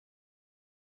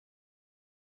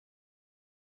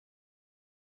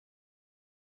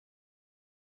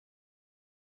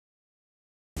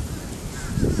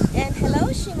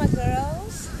Shima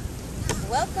Girls.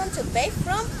 Welcome to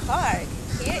Bayfront Park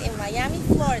here in Miami,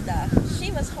 Florida.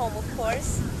 Shima's home, of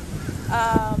course.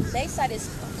 Bayside is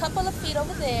a couple of feet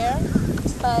over there,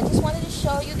 but I just wanted to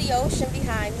show you the ocean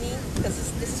behind me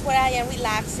because this is where I am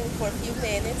relaxing for a few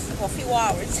minutes, or a few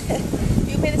hours. A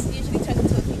few minutes usually turn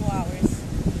into a few hours.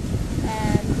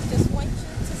 And just want you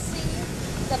to see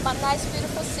the nice,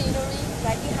 beautiful scenery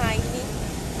right behind me,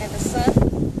 and the sun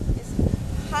is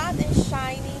hot and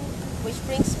shining, which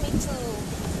brings me to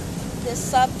this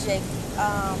subject.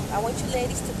 I want you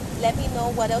ladies to let me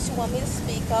know what else you want me to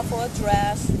speak of or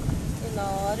address,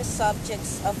 other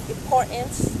subjects of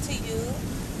importance to you,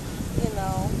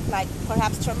 like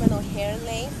perhaps terminal hair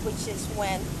length, which is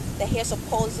when the hair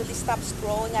supposedly stops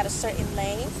growing at a certain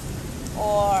length,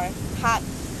 or hot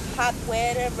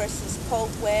weather versus cold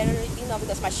weather,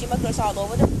 because my Shima girls are all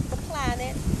over the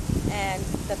planet, and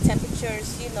the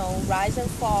temperatures, rise and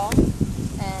fall,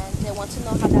 and they want to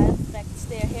know how that affects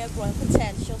their hair growing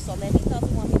potential. So let me know if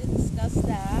you want me to discuss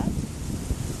that.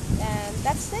 And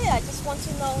that's it. I just want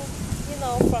to know,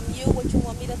 from you what you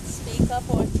want me to speak of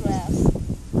or address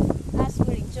as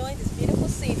we're enjoying this beautiful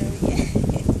scenery.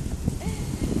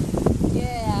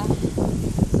 Yeah.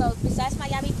 So besides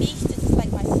Miami Beach, this is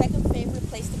like my second favorite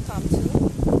place to come to,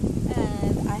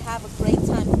 and I have a great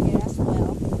time here as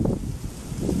well.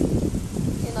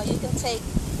 You can take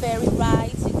ferry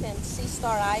rides. You can see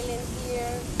Star Island here,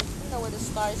 where the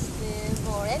stars live,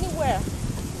 or anywhere.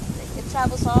 It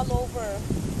travels all over.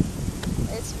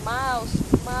 It's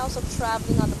miles of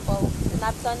traveling on the boat, and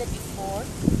I've done it before,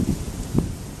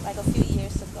 like a few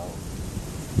years ago.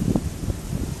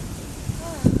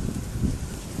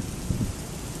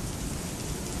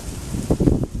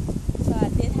 So I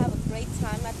did have a great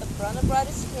time at the Brunner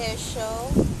Brothers Hair Show,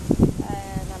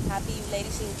 and I'm happy you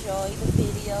ladies enjoy the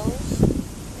videos,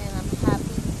 and I'm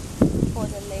happy for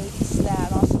the ladies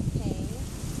that also came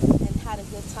and had a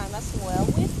good time as well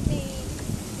with me.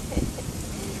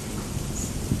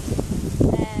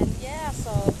 And yeah,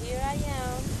 so here I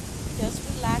am, just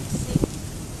relaxing,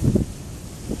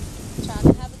 trying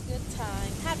to have a good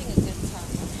time, having a good time.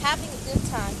 I'm having a good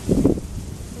time.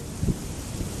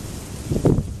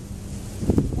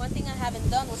 One thing I haven't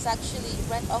done was actually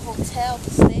rent a hotel to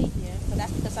stay here, but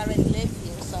that's because I already live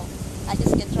here, so I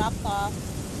just get dropped off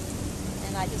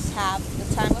and I just have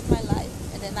the time of my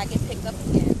life, and then I get picked up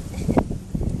again.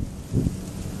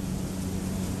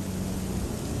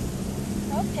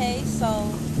 Okay,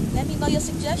 so let me know your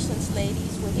suggestions,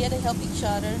 ladies. We're here to help each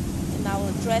other, and I will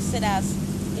address it as,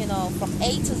 from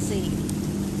A to Z,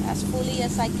 as fully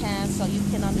as I can, so you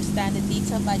can understand it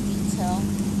detail by detail.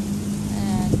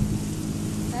 And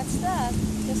that's that.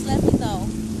 Just let me know.